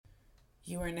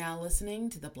You are now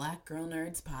listening to the Black Girl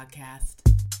Nerds podcast.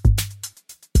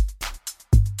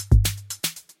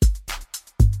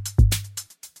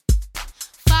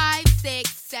 5, 6,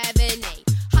 7, 8.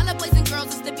 Holla boys and girls,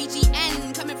 it's the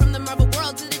BGN. Coming from the Marvel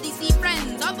world to the DC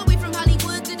friends. All the way from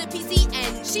Hollywood to the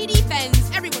PCN. She defends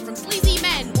everyone from sleazy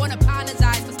men. Won't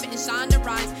apologize for spitting Shonda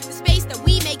rhymes. The space that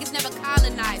we make is never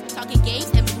colonized. Talking games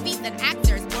and movies and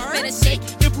actors. Better shake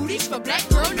your booties for Black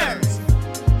Girl Nerds.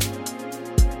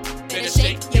 Better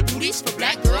shake your booties for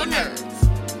Black Girl Nerds.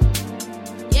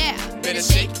 Yeah, better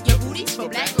shake your booties for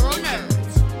Black Girl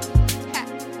Nerds. Ha.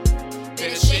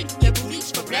 Better shake your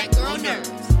booties for Black Girl Nerds.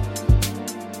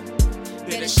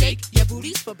 Better shake your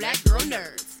booties for Black Girl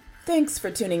Nerds. Thanks for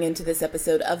tuning into this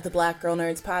episode of the Black Girl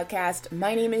Nerds podcast.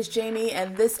 My name is Jamie,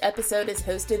 and this episode is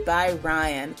hosted by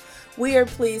Ryan. We are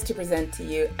pleased to present to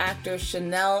you actor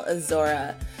Shinelle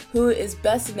Azoroh, who is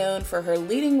best known for her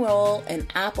leading role in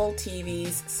Apple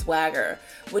TV's Swagger,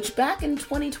 which back in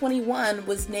 2021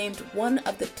 was named one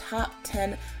of the top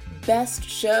 10 best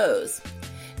shows.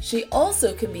 She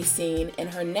also can be seen in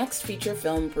her next feature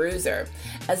film, Bruiser,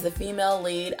 as the female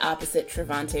lead opposite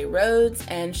Trevante Rhodes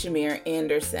and Shamir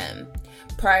Anderson.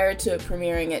 Prior to it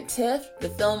premiering at TIFF, the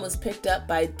film was picked up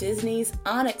by Disney's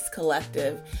Onyx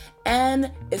Collective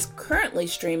and is currently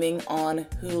streaming on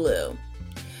Hulu.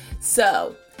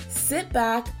 So, sit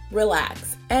back,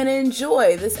 relax, and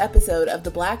enjoy this episode of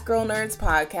the Black Girl Nerds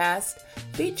podcast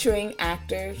featuring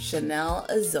actor Shinelle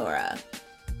Azoroh.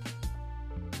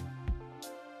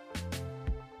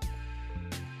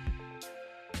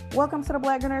 Welcome to the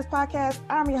Black Girl Nerds podcast.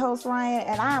 I'm your host, Ryan,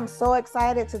 and I am so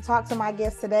excited to talk to my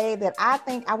guest today that I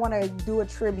think I want to do a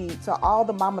tribute to all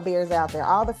the mama bears out there,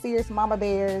 all the fierce mama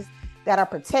bears that are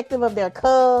protective of their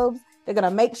cubs. They're going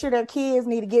to make sure their kids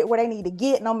need to get where they need to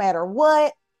get no matter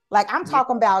what. Like, I'm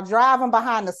talking about driving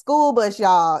behind the school bus,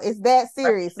 y'all. It's that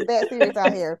serious. It's that serious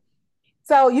out here.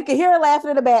 So you can hear her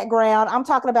laughing in the background. I'm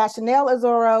talking about Shinelle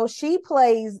Azoroh. She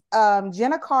plays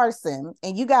Jenna Carson.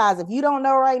 And you guys, if you don't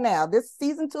know right now, this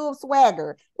season 2 of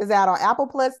Swagger is out on Apple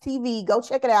Plus TV. Go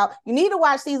check it out. You need to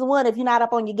watch season 1 if you're not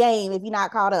up on your game, if you're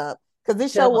not caught up, because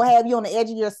this show will have you on the edge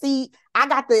of your seat. I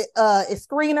got the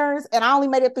screeners, and I only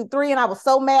made it through 3, and I was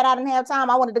so mad I didn't have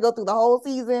time. I wanted to go through the whole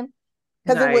season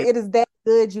because it is that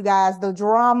good, you guys. The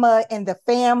drama and the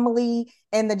family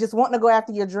and the just wanting to go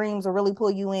after your dreams will really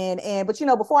pull you in. But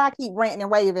before I keep ranting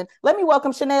and raving, let me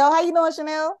welcome Shinelle. How you doing,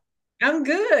 Shinelle? I'm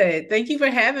good. Thank you for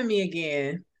having me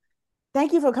again.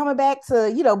 Thank you for coming back to,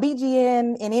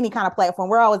 BGN in any kind of platform.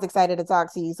 We're always excited to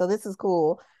talk to you. So this is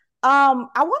cool. I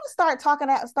want to start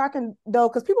talking though,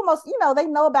 because people they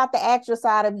know about the actress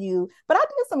side of you, but I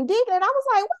did some digging and I was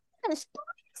like, what kind of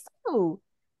story?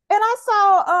 And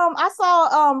I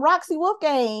saw Roxy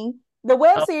Wolfgang, the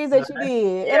web series that you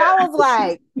did, and I was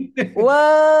like,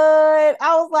 what?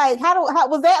 I was like, how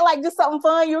was that, like, just something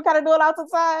fun you were kind of doing off the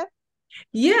side?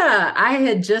 Yeah, I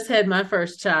had just had my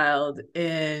first child,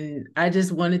 and I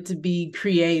just wanted to be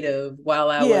creative while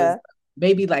I was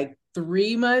maybe like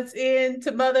 3 months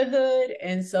into motherhood.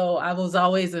 And so I was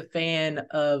always a fan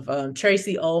of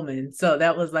Tracy Ullman. So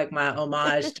that was like my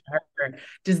homage to her.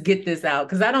 Just get this out,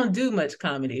 because I don't do much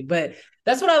comedy, but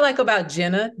that's what I like about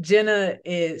Jenna. Jenna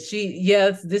is,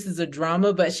 this is a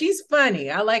drama, but she's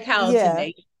funny. I like how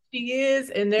tenacious she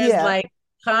is. And there's like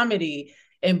comedy,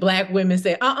 and Black women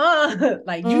say,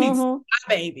 like, you need to see my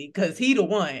baby, because he the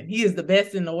one. He is the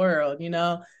best in the world,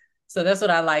 So that's what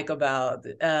I like about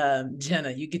Jenna.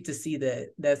 You get to see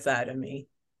that side of me.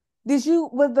 Is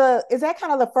that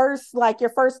kind of the first, like, your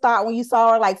first thought when you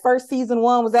saw her, like, first season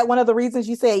 1? Was that one of the reasons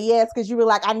you said yes? Because you were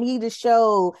like, I need to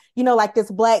show, like, this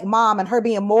Black mom and her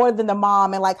being more than the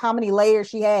mom and like how many layers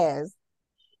she has.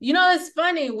 It's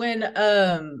funny when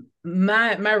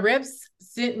my reps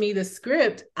sent me the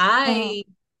script. I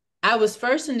was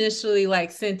first initially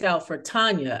like sent out for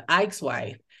Tanya, Ike's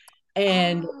wife.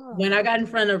 And when I got in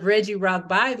front of Reggie Rock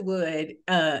Bythewood,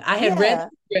 I had read the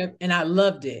script and I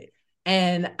loved it.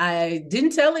 And I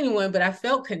didn't tell anyone, but I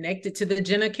felt connected to the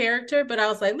Jenna character. But I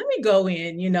was like, let me go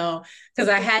in, because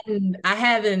I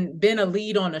haven't been a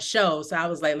lead on a show. So I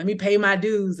was like, let me pay my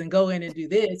dues and go in and do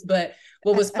this. But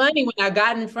what was funny, when I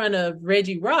got in front of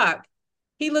Reggie Rock,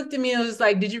 he looked at me and was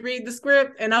like, did you read the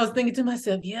script? And I was thinking to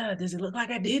myself, yeah, does it look like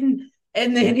I didn't?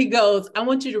 And then he goes, I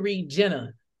want you to read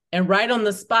Jenna. And right on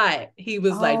the spot, he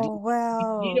was like,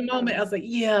 wow. Need a moment? I was like,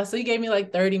 yeah. So he gave me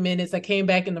like 30 minutes. I came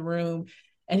back in the room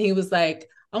and he was like,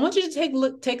 I want you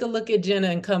to take a look at Jenna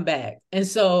and come back. And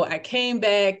so I came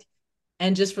back,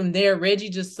 and just from there, Reggie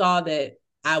just saw that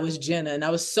I was Jenna. And I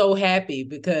was so happy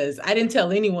because I didn't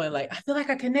tell anyone, like, I feel like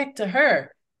I connect to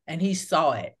her. And he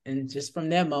saw it. And just from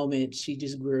that moment, she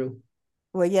just grew.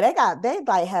 Well, yeah, they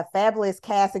like have fabulous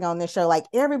casting on this show. Like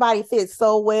everybody fits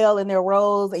so well in their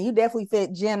roles, and you definitely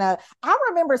fit Jenna. I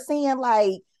remember seeing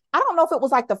like I don't know if it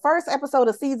was like the first episode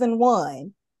of season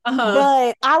one, Uh-huh.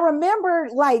 but I remember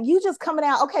like you just coming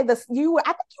out. Okay, I think you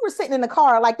were sitting in the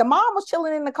car. Like the mom was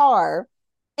chilling in the car,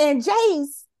 and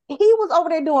Jace he was over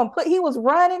there he was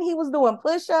running, he was doing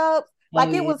push ups. Oh Like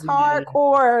it yeah. was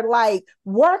hardcore, like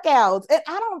workouts. And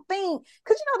I don't think,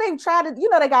 because they've tried to,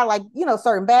 they got like,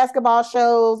 certain basketball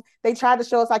shows. They try to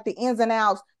show us like the ins and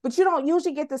outs, but you don't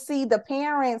usually get to see the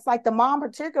parents, like the mom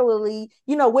particularly,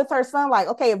 with her son, like,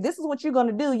 okay, if this is what you're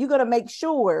gonna do, you're gonna make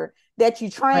sure that you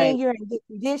train, Right. you're in good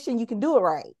condition, you can do it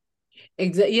right.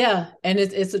 Exactly. Yeah, and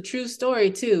it's a true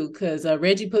story too, because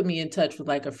Reggie put me in touch with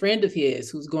like a friend of his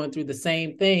who's going through the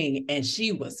same thing, and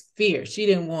she was fierce. She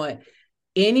didn't want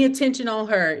any attention on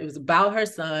her. It was about her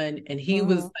son, and he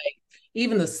was Mm-hmm. like,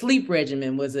 even the sleep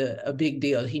regimen was a big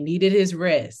deal. He needed his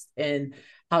rest, and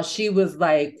how she was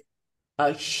like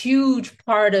a huge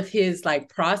part of his like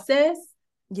process,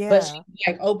 but Yeah. she's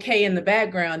like okay in the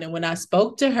background. And when I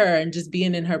spoke to her and just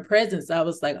being in her presence, I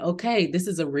was like, okay, this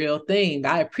is a real thing.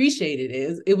 I appreciated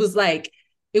it. It was like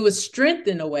it was strength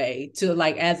in a way to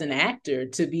like as an actor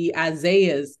to be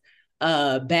Isaiah's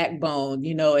backbone,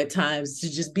 at times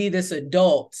to just be this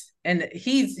adult. And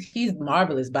he's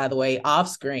marvelous, by the way, off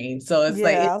screen. So it's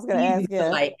like Yeah, I it's was gonna easy ask. to Yeah.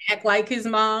 like act like his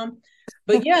mom.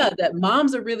 But yeah, that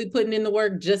moms are really putting in the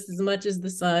work just as much as the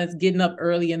sons, getting up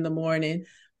early in the morning,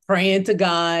 praying to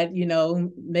God,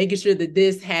 making sure that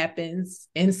this happens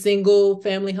in single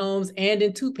family homes and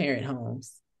in two-parent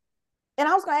homes. And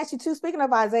I was going to ask you too. Speaking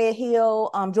of Isaiah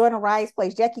Hill, Jordan Rice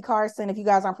plays Jackie Carson. If you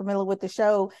guys aren't familiar with the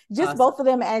show, just Awesome. both of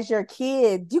them as your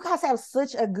kids, you guys have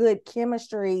such a good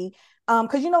chemistry.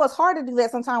 Because it's hard to do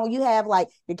that sometimes when you have like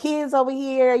your kids over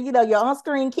here, your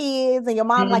on-screen kids and your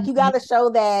mom. Like you got to Mm-hmm. show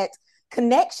that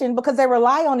connection because they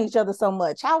rely on each other so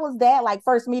much. How was that like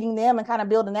first meeting them and kind of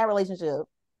building that relationship?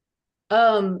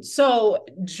 So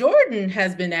Jordan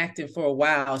has been acting for a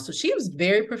while. So she was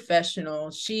very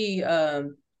professional. She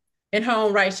in her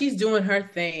own right, she's doing her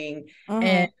thing.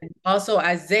 And Mm-hmm. also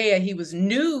Isaiah, he was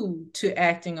new to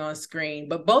acting on screen,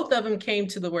 but both of them came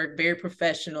to the work very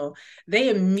professional. They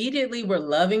immediately were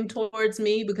loving towards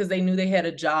me because they knew they had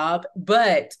a job.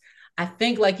 But I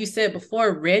think, like you said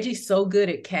before, Reggie's so good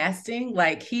at casting.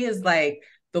 Like he is like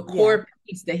the Yeah. core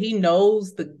piece that he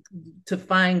knows to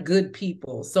find good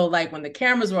people. So like when the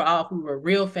cameras were off, we were a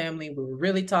real family. We were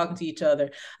really talking to each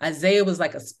other. Isaiah was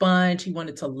like a sponge. He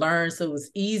wanted to learn. So it was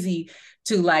easy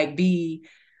to like be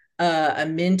a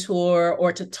mentor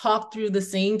or to talk through the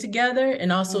scene together.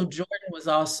 And also Mm-hmm. Jordan was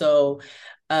also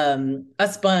a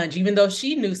sponge, even though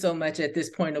she knew so much at this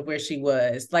point of where she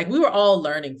was. Like we were all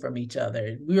learning from each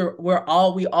other. We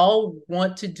all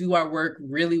want to do our work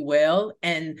really well.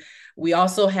 And we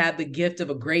also have the gift of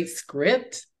a great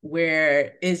script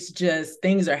where it's just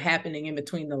things are happening in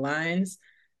between the lines.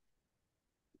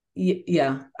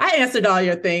 Yeah, I answered all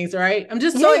your things, right? I'm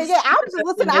just Yeah, so yeah, yeah. excited I was just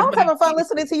listening. I with was my having fun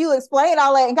listening kids. to you explain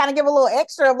all that and kind of give a little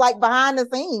extra of like behind the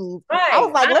scenes. I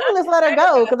was Right. like, let me just let her I'm go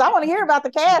excited because I want to hear about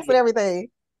the cast and about everything.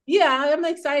 yeah, I'm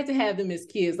excited to have them as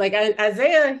kids. Like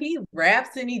Isaiah, he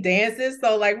raps and he dances.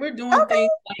 So like we're doing Okay.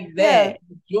 things like Yeah. that.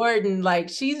 Jordan, like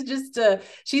she's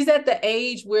at the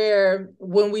age where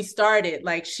when we started,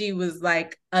 like she was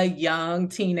like a young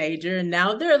teenager.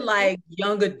 Now they're like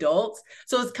young adults.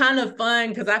 So it's kind of fun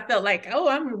because I felt like, oh,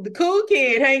 I'm the cool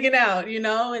kid hanging out, and they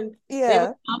would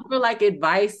Yeah. come for like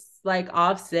advice, like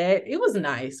offset. It was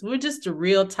nice. We're just a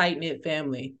real tight-knit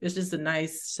family. It's just a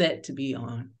nice set to be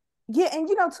on. Yeah, and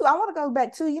too, I want to go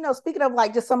back to, speaking of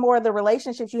like just some more of the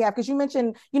relationships you have, because you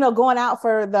mentioned, going out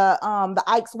for the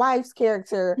Ike's wife's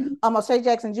character, O'Shea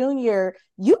Jackson Jr.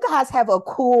 You guys have a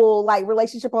cool like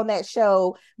relationship on that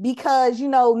show because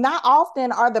not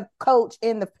often are the coach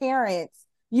and the parents,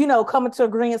 coming to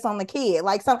agreements on the kid.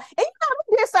 Like some and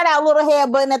we did start out a little head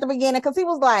button at the beginning because he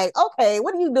was like, okay,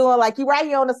 what are you doing? Like you right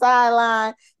here on the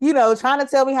sideline, trying to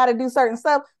tell me how to do certain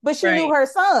stuff. But she knew Right. her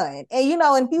son, and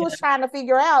and he was Yeah. trying to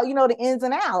figure out, the ins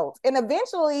and outs. And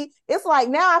eventually, it's like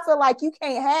now I feel like you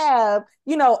can't have,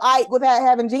 Ike without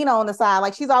having Gina on the side.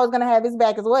 Like she's always gonna have his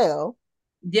back as well.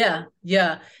 Yeah,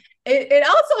 yeah. It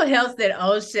also helps that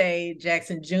O'Shea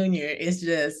Jackson Jr. is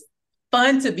just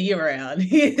fun to be around.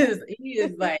 He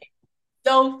is like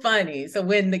so funny. So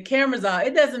when the camera's off,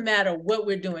 it doesn't matter what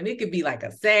we're doing. It could be like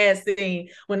a sad scene.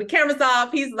 When the camera's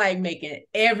off, he's like making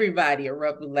everybody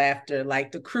erupt with laughter,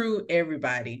 like the crew,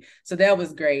 everybody. So that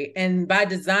was great. And by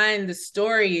design, the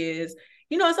story is,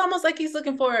 it's almost like she's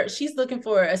looking for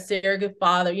a surrogate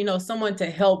father, someone to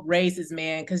help raise his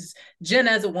man because Jen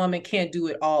as a woman can't do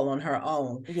it all on her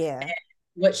own. Yeah.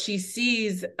 what she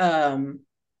sees,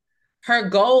 her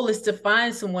goal is to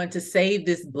find someone to save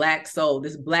this Black soul,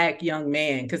 this Black young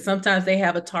man, because sometimes they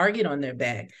have a target on their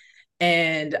back.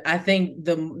 And I think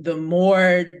the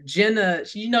more Jenna,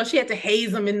 she had to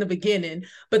haze him in the beginning,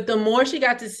 but the more she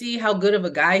got to see how good of a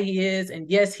guy he is, and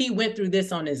yes, he went through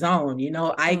this on his own.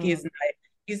 Ike is not,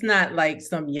 he's not like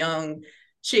some young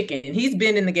chicken. He's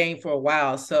been in the game for a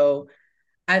while. So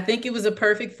I think it was a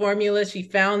perfect formula. She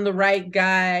found the right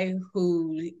guy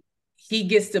who he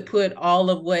gets to put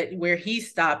all of where he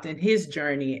stopped in his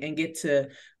journey and get to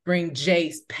bring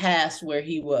Jace past where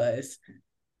he was.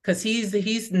 Because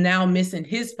he's now missing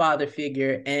his father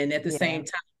figure, and at the same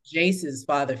time, Jace's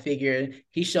father figure,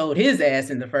 he showed his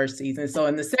ass in the first season. So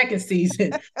in the second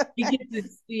season, he gets to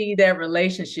see that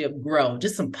relationship grow.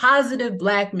 Just some positive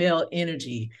Black male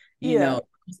energy, these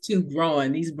two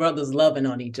growing, these brothers loving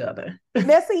on each other.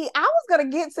 Now, see, I was gonna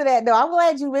get to that though. I'm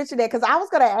glad you mentioned that because I was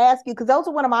gonna ask you because those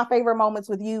are one of my favorite moments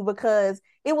with you because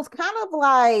it was kind of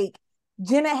like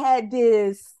Jenna had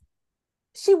this.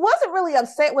 She wasn't really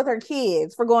upset with her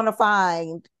kids for going to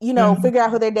find, figure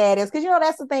out who their dad is. Because,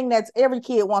 that's the thing that's every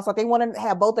kid wants. Like, they want to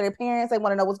have both of their parents. They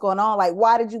want to know what's going on. Like,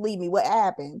 why did you leave me? What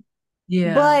happened?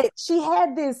 Yeah. But she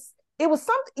had this, it was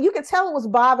something, you could tell it was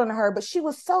bothering her, but she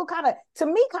was so to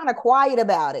me, quiet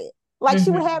about it. Like,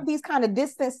 she would have these kind of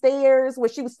distant stares where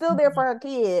she was still there for her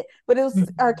kid, but it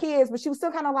was her kids, but she was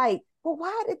still kind of like, well,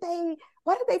 why did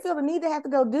they feel the need to have to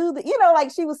go do that?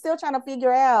 Like she was still trying to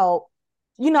figure out,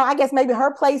 I guess maybe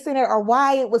her place in it or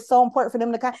why it was so important for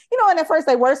them to and at first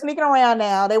they were sneaking around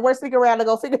now. They were sneaking around to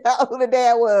go figure out who the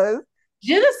dad was.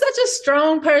 Jenna's such a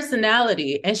strong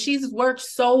personality, and she's worked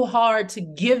so hard to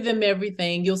give them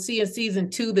everything. You'll see in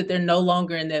season 2 that they're no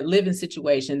longer in that living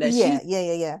situation.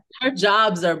 Her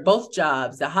jobs are both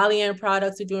jobs. The Holly Ann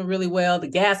products are doing really well. The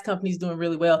gas company's doing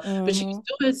really well, but she's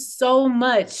doing so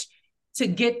much to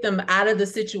get them out of the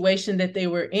situation that they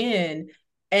were in.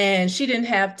 And she didn't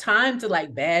have time to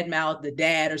badmouth the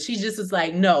dad, or she just was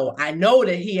like, no, I know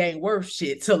that he ain't worth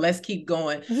shit. So let's keep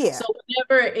going. Yeah. So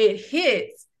whenever it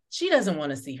hits, she doesn't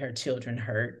want to see her children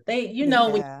hurt. When you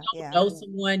don't know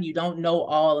someone, you don't know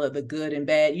all of the good and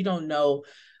bad. You don't know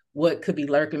what could be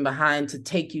lurking behind to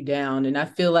take you down. And I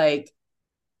feel like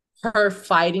her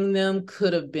fighting them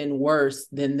could have been worse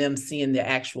than them seeing the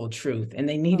actual truth. And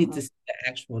they needed to see the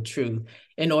actual truth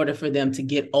in order for them to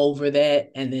get over that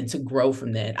and then to grow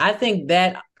from that. I think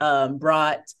that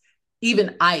brought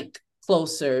even Ike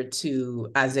closer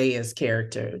to Isaiah's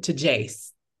character, to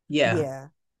Jace. Yeah,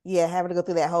 having to go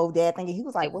through that whole dad thing. He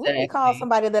was like, well, let me call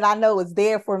somebody that I know is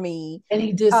there for me. And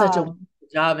he did such a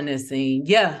job in this scene.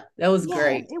 Yeah, that was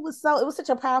great. It was such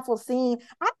a powerful scene.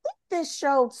 I think this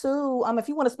show too, if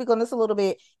you want to speak on this a little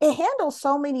bit, it handles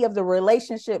so many of the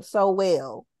relationships so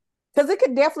well. Because it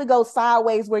could definitely go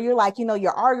sideways where you're like,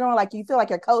 you're arguing, like you feel like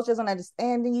your coach isn't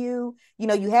understanding you.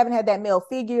 You haven't had that male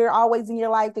figure always in your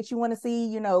life that you want to see.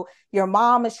 Your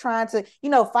mom is trying to,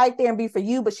 fight there and be for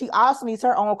you, but she also needs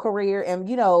her own career and,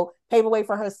 pave a way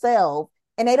for herself.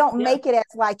 And they don't make it as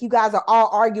like you guys are all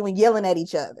arguing, yelling at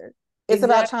each other. It's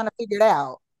about trying to figure it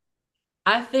out.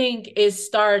 I think it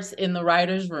starts in the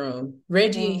writer's room.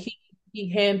 Reggie,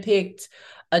 he handpicked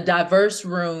a diverse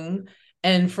room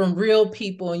and from real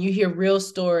people, and you hear real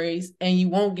stories, and you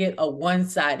won't get a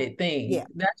one-sided thing. Yeah.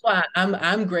 That's why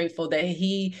I'm grateful that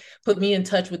he put me in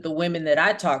touch with the women that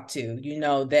I talked to,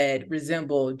 that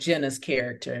resemble Jenna's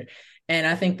character. And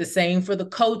I think the same for the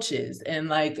coaches. And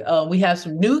we have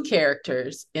some new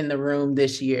characters in the room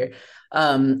this year,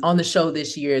 on the show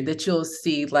this year, that you'll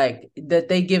see that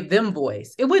they give them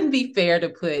voice. It wouldn't be fair to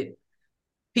put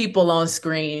people on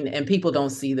screen and people don't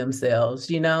see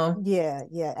themselves, Yeah,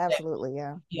 absolutely.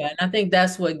 Yeah. And I think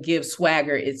that's what gives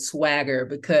swagger its swagger,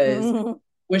 because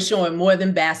we're showing more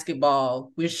than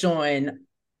basketball. We're showing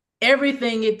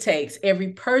everything it takes,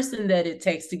 every person that it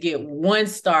takes to get one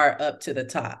star up to the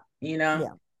top,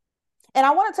 Yeah. And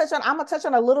I'm going to touch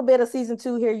on a little bit of season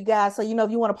 2 here, you guys. So, if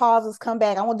you want to pause this, come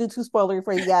back. I won't do too spoilery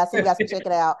for you guys, so you guys can check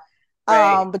it out.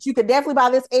 Right. But you could definitely, by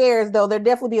this airs, though, there'll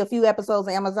definitely be a few episodes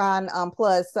on Amazon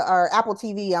Plus or Apple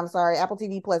TV. I'm sorry, Apple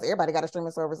TV Plus. Everybody got a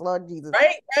streaming service. Lord Jesus.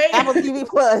 Right. Apple TV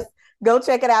Plus. Go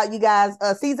check it out, you guys.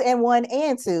 Season 1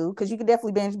 and 2, because you can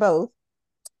definitely binge both.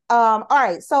 All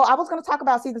right. So I was going to talk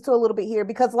about season 2 a little bit here,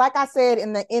 because like I said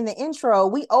in the intro,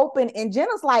 we open and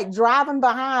Jenna's driving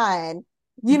behind,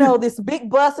 this big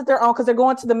bus that they're on, because they're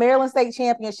going to the Maryland State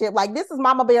Championship. This is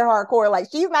Mama Bear hardcore.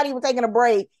 She's not even taking a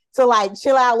break to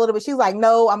chill out a little bit. She's like,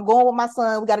 no, I'm going with my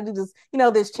son. We got to do this,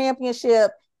 this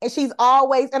championship. And she's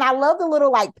always, and I love the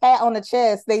little pat on the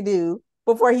chest they do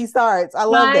before he starts. I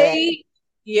love that.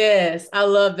 Yes, I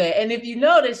love that. And if you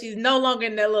notice, she's no longer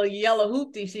in that little yellow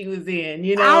hoopty she was in,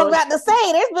 I was about to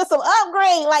say there's been some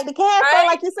upgrade, like the cash flow, right?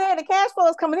 like you said, the cash flow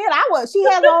is coming in. She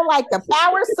has on like the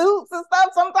power suits and stuff.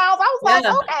 Sometimes I was like,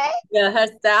 Yeah. okay. Yeah, her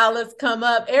stylists come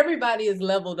up. Everybody is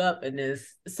leveled up in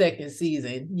this second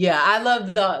season. Yeah, I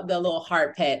love the little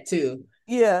heart pat too.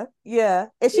 Yeah, yeah.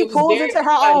 And she It was pulls very into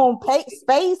her exciting. own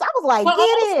space. I was like, Her get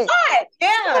own it. spot.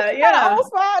 Yeah, Yeah, she got her yeah. own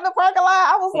spot in the parking lot.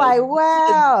 I was like,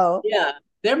 wow. Yeah.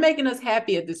 They're making us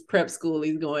happy at this prep school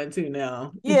he's going to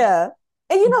now. Yeah.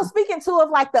 And speaking too of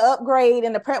like the upgrade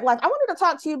and the prep life, I wanted to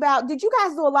talk to you about, did you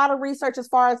guys do a lot of research as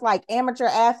far as like amateur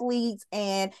athletes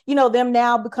and, them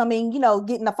now becoming,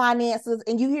 getting the finances?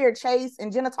 And you hear Chase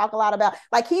and Jenna talk a lot about,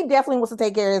 like, he definitely wants to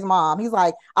take care of his mom. He's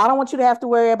like, I don't want you to have to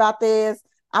worry about this.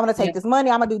 I'm going to take this money.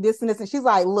 I'm going to do this and this. And she's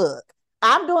like, look,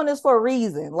 I'm doing this for a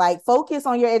reason. Like, focus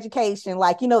on your education.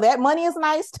 Like, that money is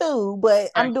nice too,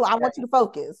 but I want you to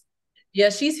focus. Yeah,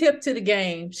 she's hip to the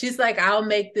game. She's like, I'll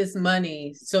make this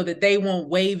money so that they won't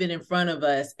wave it in front of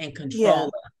us and control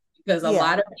us. Because a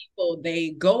lot of people,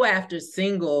 they go after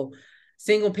single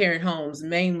parent homes,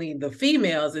 mainly the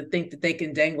females, and think that they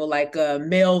can dangle like a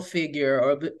male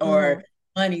figure or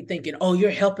money, thinking, oh, you're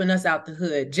helping us out the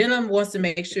hood. Jenna wants to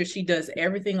make sure she does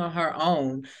everything on her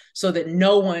own so that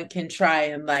no one can try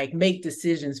and like make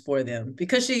decisions for them,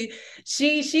 because she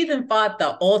then fought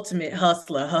the ultimate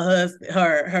hustler, her husband,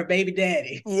 her baby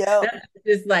daddy. Yeah.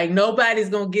 It's like nobody's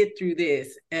gonna get through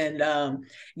this. And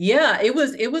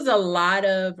it was a lot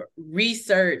of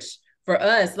research for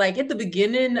us. Like at the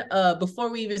beginning, before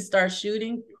we even start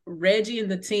shooting, Reggie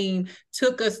and the team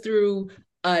took us through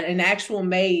an actual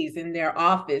maze in their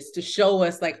office to show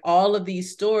us like all of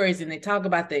these stories, and they talk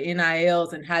about the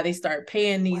NILs and how they start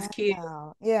paying these kids.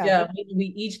 Yeah, we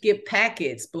each get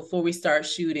packets before we start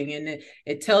shooting, and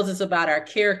it tells us about our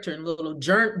character and little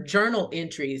journal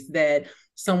entries that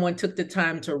someone took the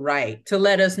time to write to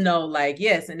let us know, like,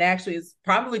 yes, and actually it's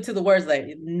probably to the words, like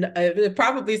it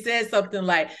probably says something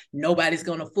like, nobody's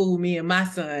gonna fool me and my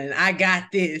son, I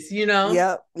got this.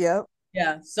 Yep.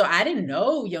 Yeah, so I didn't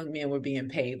know young men were being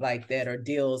paid like that or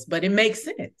deals, but it makes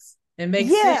sense. It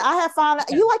makes sense. I have found out.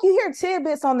 You hear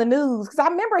tidbits on the news, because I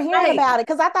remember hearing about it,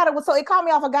 because I thought it was it caught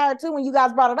me off guard too when you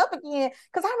guys brought it up again,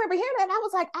 because I remember hearing it and I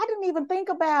was like, I didn't even think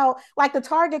about like the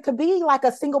target could be like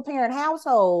a single parent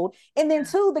household, and then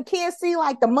too the kids see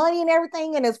like the money and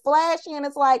everything and it's flashy, and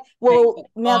it's like, well,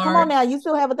 now come on, now you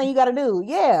still have a thing you got to do.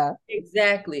 Yeah,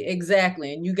 exactly,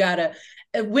 and you gotta,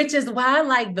 which is why I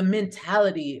like the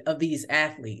mentality of these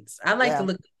athletes. I like to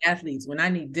look at athletes when I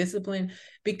need discipline,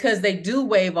 because they do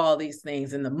wave all these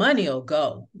things and the money will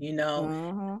go,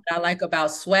 I like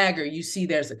about Swagger, you see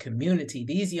there's a community.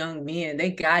 These young men,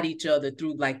 they got each other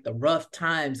through like the rough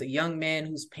times. A young man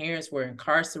whose parents were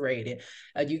incarcerated.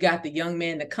 You got the young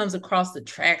man that comes across the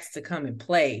tracks to come and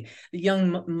play. The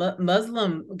young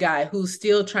Muslim guy who's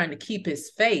still trying to keep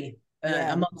his faith.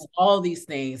 Amongst all these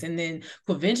things. And then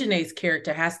Quavinjane's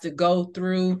character has to go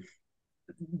through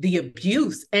the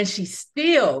abuse, and she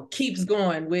still keeps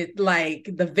going with like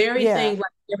the very thing,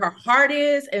 like where her heart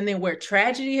is, and then where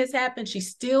tragedy has happened, she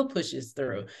still pushes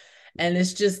through. And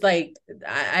it's just like,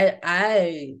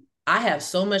 I have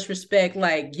so much respect,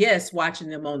 like, yes, watching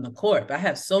them on the court, but I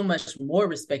have so much more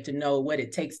respect to know what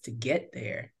it takes to get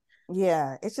there.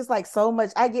 Yeah, it's just like so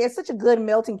much. It's such a good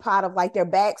melting pot of like their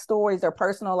backstories, their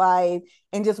personal life,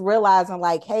 and just realizing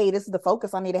like, hey, this is the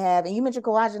focus I need to have. And you mentioned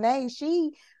Kawajane,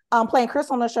 she playing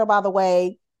Crystal on the show, by the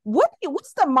way.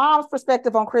 What's the mom's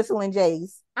perspective on Crystal and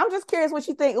Jace? I'm just curious what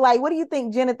you think. Like, what do you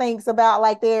think Jenna thinks about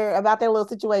like their little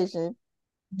situation?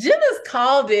 Jenna's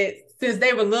called it since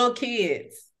they were little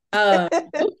kids.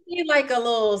 It like a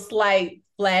little slight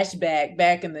flashback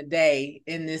back in the day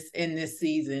in this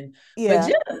season. But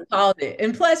Jenna called it.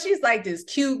 And plus she's like this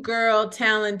cute girl,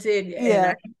 talented,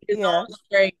 and all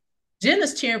straight.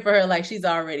 Jenna's cheering for her like she's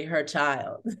already her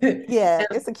child. Yeah,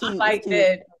 it's a cute. I like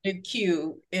that it's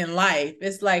cute in life.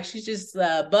 It's like she's just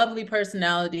a bubbly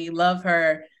personality, love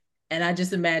her. And I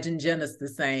just imagine Jenna's the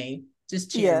same.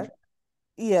 Just cheering.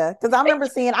 Yeah, because I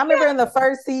remember in the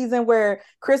first season where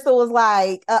Crystal was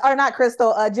like, or not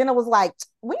Crystal, Jenna was like,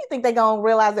 when do you think they're going to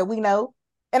realize that we know?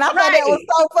 And I thought that was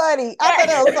so funny. I thought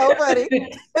that was so funny.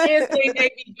 Kids think they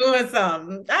be doing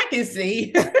something. I can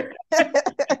see.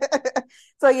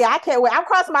 So yeah, I can't wait. I'm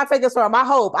crossing my fingers for them. I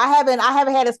hope. I haven't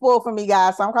had it spoiled for me,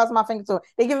 guys. So I'm crossing my fingers for them.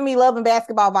 They're giving me love and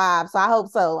basketball vibes. So I hope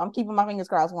so. I'm keeping my fingers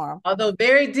crossed for them. Although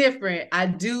very different. I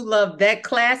do love that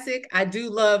classic. I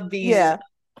do love being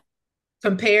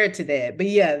compared to that. But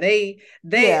they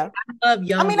I love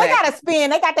young. I mean, they got to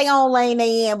spin. They got their own lane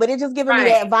they in, but it's just giving me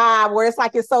that vibe where it's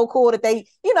like it's so cool that they,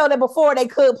 that before they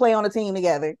could play on a team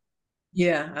together.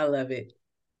 Yeah, I love it.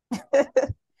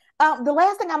 The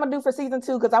last thing I'm gonna do for season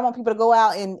 2, because I want people to go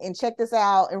out and check this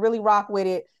out and really rock with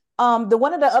it. The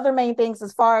one of the other main things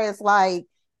as far as like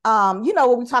when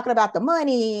we're talking about the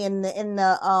money and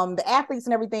the athletes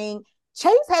and everything,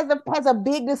 Chase has a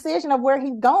big decision of where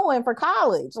he's going for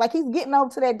college. Like he's getting up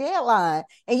to that deadline.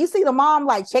 And you see the mom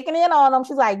like checking in on him.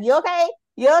 She's like, "You okay?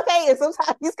 You okay?" And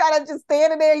sometimes he's kind of just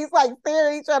standing there, he's like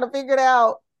staring, he's trying to figure it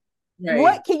out. Right.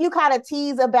 What can you kind of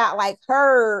tease about like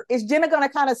her? Is Jenna going to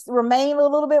kind of remain a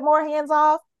little bit more hands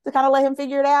off to kind of let him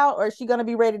figure it out, or is she going to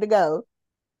be ready to go?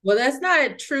 Well, that's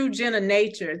not true Jenna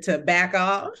nature to back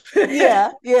off. Yeah,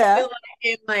 I yeah. feel like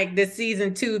in like this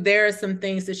season 2, there are some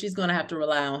things that she's going to have to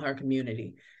rely on her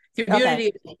community. Okay. Community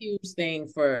is a huge thing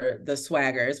for the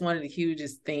swagger. It's one of the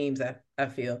hugest themes I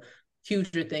feel,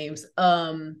 huger themes.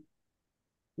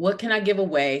 What can I give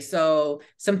away? So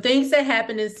some things that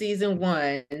happened in season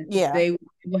 1, Yeah. they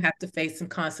will have to face some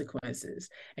consequences.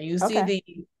 And you see Okay.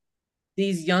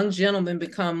 these young gentlemen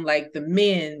become like the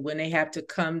men when they have to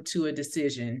come to a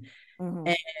decision. Mm-hmm.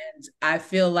 And I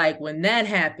feel like when that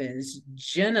happens,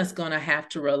 Jenna's going to have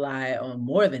to rely on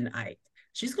more than Ike.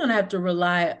 She's going to have to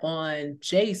rely on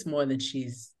Jace more than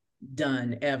she's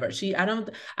done ever.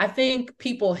 I think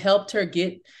people helped her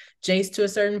get Jace to a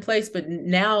certain place, but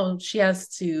now she has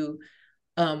to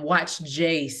watch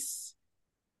Jace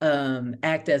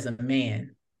act as a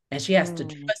man. And she has to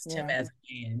trust him Yeah. as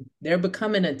a man. They're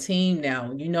becoming a team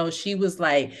now. She was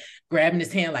like grabbing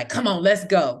his hand, like, come on, let's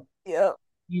go. Yep.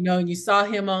 And you saw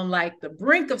him on like the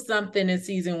brink of something in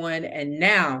season 1. And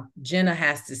now Jenna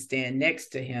has to stand next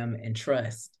to him and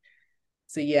trust.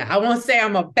 So yeah, I won't say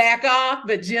I'm a back off,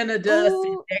 but Jenna does sit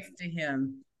Ooh. next to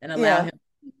him and allow Yeah. him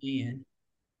to in.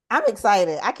 I'm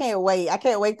excited. I can't wait. I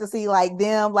can't wait to see like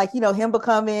them, like, him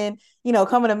becoming,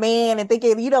 coming a man and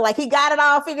thinking, like he got it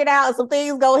all figured out and some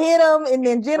things go hit him. And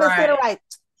then Jenna sitting Right. like,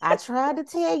 I tried to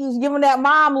tell you, give him that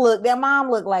mom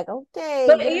look like, okay,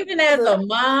 But get it even as together.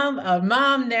 a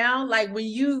mom now, like when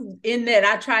you in that,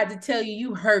 I tried to tell you,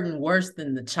 you hurting worse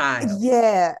than the child.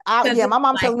 Yeah. Because Yeah, it's my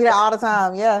mom like, tells me that all the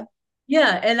time. Yeah.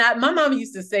 yeah, and my mom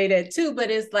used to say that too, but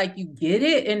it's like you get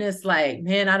it, and it's like,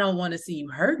 man, I don't want to see you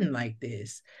hurting like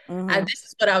this. Mm-hmm. This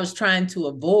is what I was trying to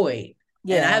avoid, and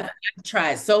Yeah. I've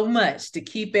tried so much to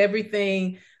keep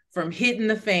everything from hitting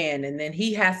the fan, and then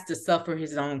he has to suffer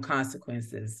his own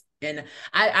consequences. And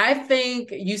I think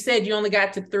you said you only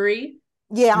got to 3.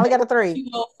 Yeah, I only got the 3.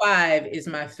 205 is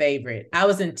my favorite. I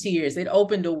was in tears. It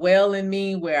opened a well in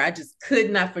me where I just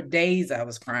could not for days. I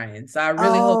was crying. So I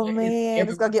really hope Oh man,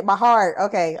 it's gonna everyone. get my heart.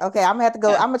 Okay, okay. I'm gonna have to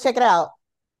go. Yeah, I'm gonna check it out.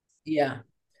 yeah,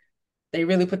 they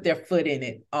really put their foot in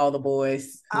it. All the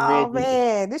boys Oh really.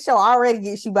 man, this show already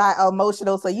gets you by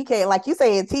emotional, so you can't, like you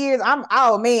say, in tears.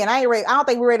 Oh man, I ain't ready. I don't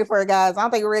think we're ready for it, guys. I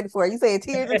don't think we're ready for it. You say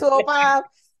tears in 205,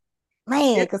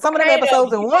 man, It's because some of them okay though.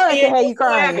 episodes in You're gonna one be in can have your you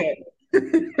crying.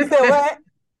 You said swagger. what?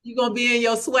 You're gonna be in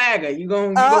your swagger. You're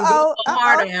gonna go a Uh oh, little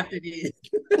harder after this.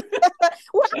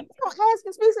 Well, I was gonna ask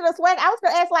you, speaking of swag, I was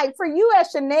gonna ask, like, for you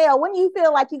as Shinelle, when you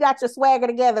feel like you got your swagger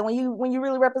together, when you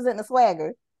really represent the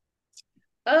swagger,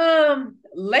 got your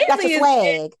Lately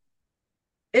swag.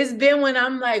 it's been when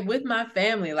I'm like with my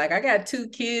family. Like I got 2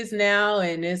 kids now,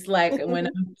 and it's like when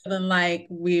I'm feeling like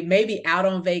we maybe out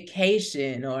on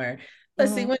vacation or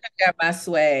let's see Hmm. when I got my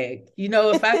swag.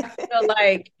 If I feel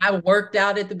like I worked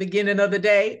out at the beginning of the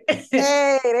day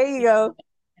Hey, there you go.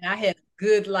 and I had a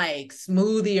good like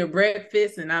smoothie or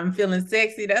breakfast and I'm feeling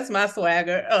sexy, that's my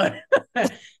swagger. I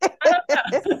don't know.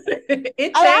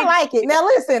 It I changes. like it. Now,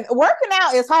 listen, working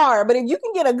out is hard, but if you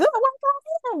can get a good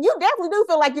workout in, you definitely do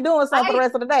feel like you're doing something for the Right.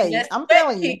 rest of the And day. that I'm sweat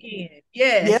telling you. kick in.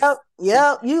 Yes. Yep,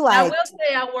 yep. You I like, will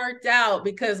say I worked out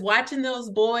because watching those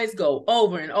boys go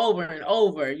over and over and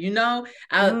over, every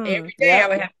day I yep,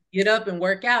 would have to get up and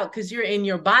work out because you're in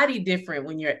your body different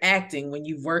when you're acting, when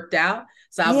you've worked out.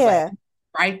 So I was like yeah,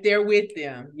 right there with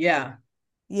them. Yeah.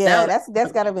 yeah. That That's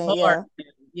was gotta be, hard. yeah.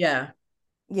 Yeah.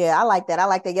 Yeah, I like that. I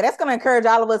like that. Yeah, that's gonna encourage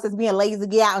all of us as being lazy to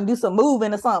get out and do some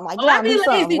moving or something. Like Oh, get out I and do be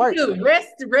something. lazy Work. too.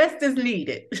 Rest is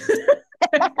needed.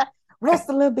 Rest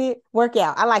a little bit, work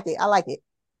out. I like it. I like it.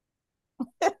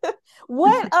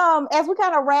 What as we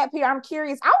kind of wrap here, I'm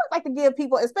curious. I would like to give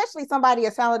people, especially somebody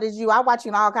as talented as you, I watch you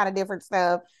in all kind of different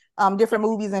stuff, different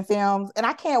movies and films, and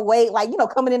I can't wait, like,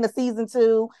 coming into season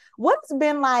 2. What's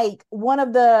been like one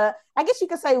of the, I guess you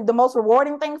could say, the most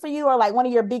rewarding thing for you, or like one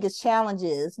of your biggest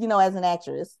challenges, as an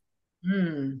actress?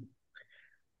 Hmm.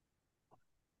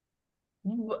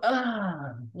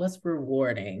 What's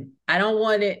rewarding? I don't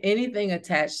want anything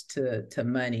attached to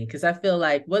money because I feel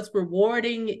like what's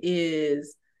rewarding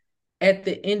is at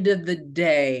the end of the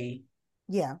day,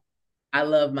 Yeah. I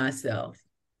love myself.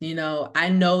 You know, I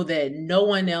know that no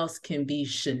one else can be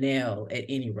Shinelle at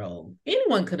any role.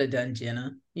 Anyone could have done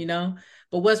Jenna, you know,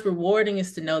 but what's rewarding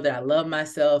is to know that I love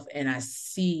myself and I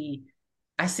see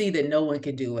that no one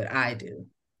can do what I do.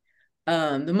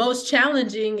 The most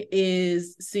challenging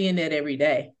is seeing that every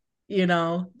day, you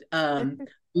know,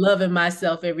 loving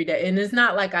myself every day. And it's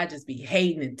not like I just be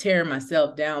hating and tearing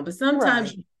myself down, but sometimes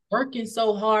Right. you're working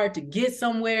so hard to get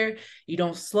somewhere, you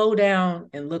don't slow down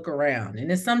and look around. And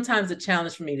it's sometimes a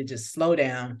challenge for me to just slow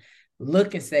down,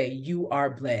 look and say, you are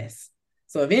blessed.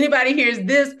 So if anybody hears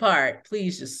this part,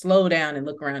 please just slow down and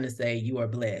look around and say, you are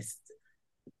blessed.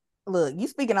 Look, you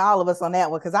speaking to all of us on that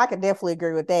one, because I could definitely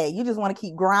agree with that. You just want to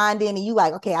keep grinding and you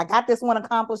like, okay, I got this one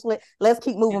accomplished. Let's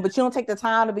keep moving. But you don't take the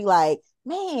time to be like,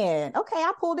 man, okay,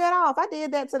 I pulled that off. I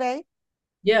did that today.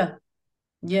 Yeah.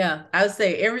 Yeah. I would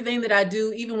say everything that I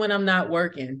do, even when I'm not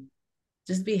working,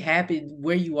 just be happy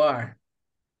where you are.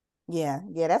 Yeah,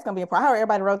 that's gonna be a problem. I heard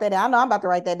everybody wrote that down. I know I'm about to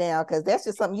write that down, because that's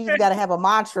just something you just gotta have a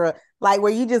mantra, like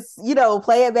where you just,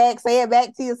 play it back, say it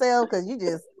back to yourself, because you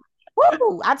just,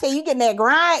 woo! I tell you, getting that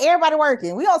grind. Everybody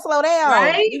working. We don't slow down.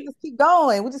 Right? We just keep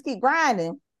going. We just keep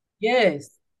grinding. Yes.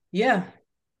 Yeah.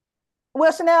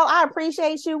 Well, Shinelle, I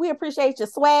appreciate you. We appreciate your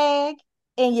swag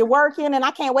and your working, and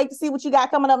I can't wait to see what you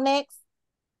got coming up next.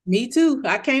 Me too.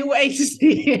 I can't wait to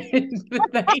see it.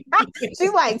 Thank you.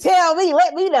 She's like, tell me,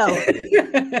 let me know.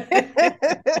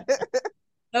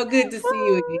 So good to see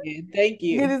you again. Thank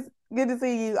you. Good to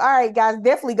see you. All right, guys,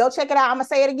 definitely go check it out. I'm gonna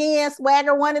say it again: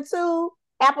 Swagger 1 and 2,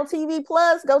 Apple TV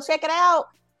Plus. Go check it out.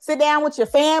 Sit down with your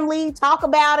family, talk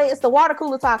about it. It's the water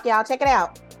cooler talk, y'all. Check it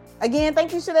out. Again,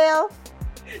 thank you, Shinelle.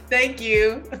 Thank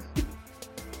you.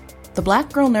 The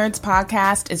Black Girl Nerds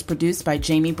podcast is produced by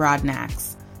Jamie Broadnax.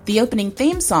 The opening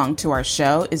theme song to our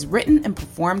show is written and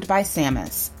performed by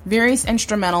Samus. Various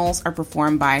instrumentals are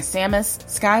performed by Samus,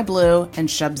 Sky Blue, and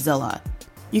Shubzilla.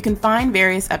 You can find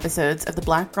various episodes of the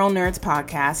Black Girl Nerds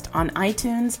podcast on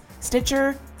iTunes,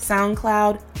 Stitcher,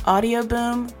 SoundCloud, Audio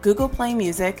Boom, Google Play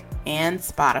Music, and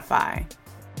Spotify.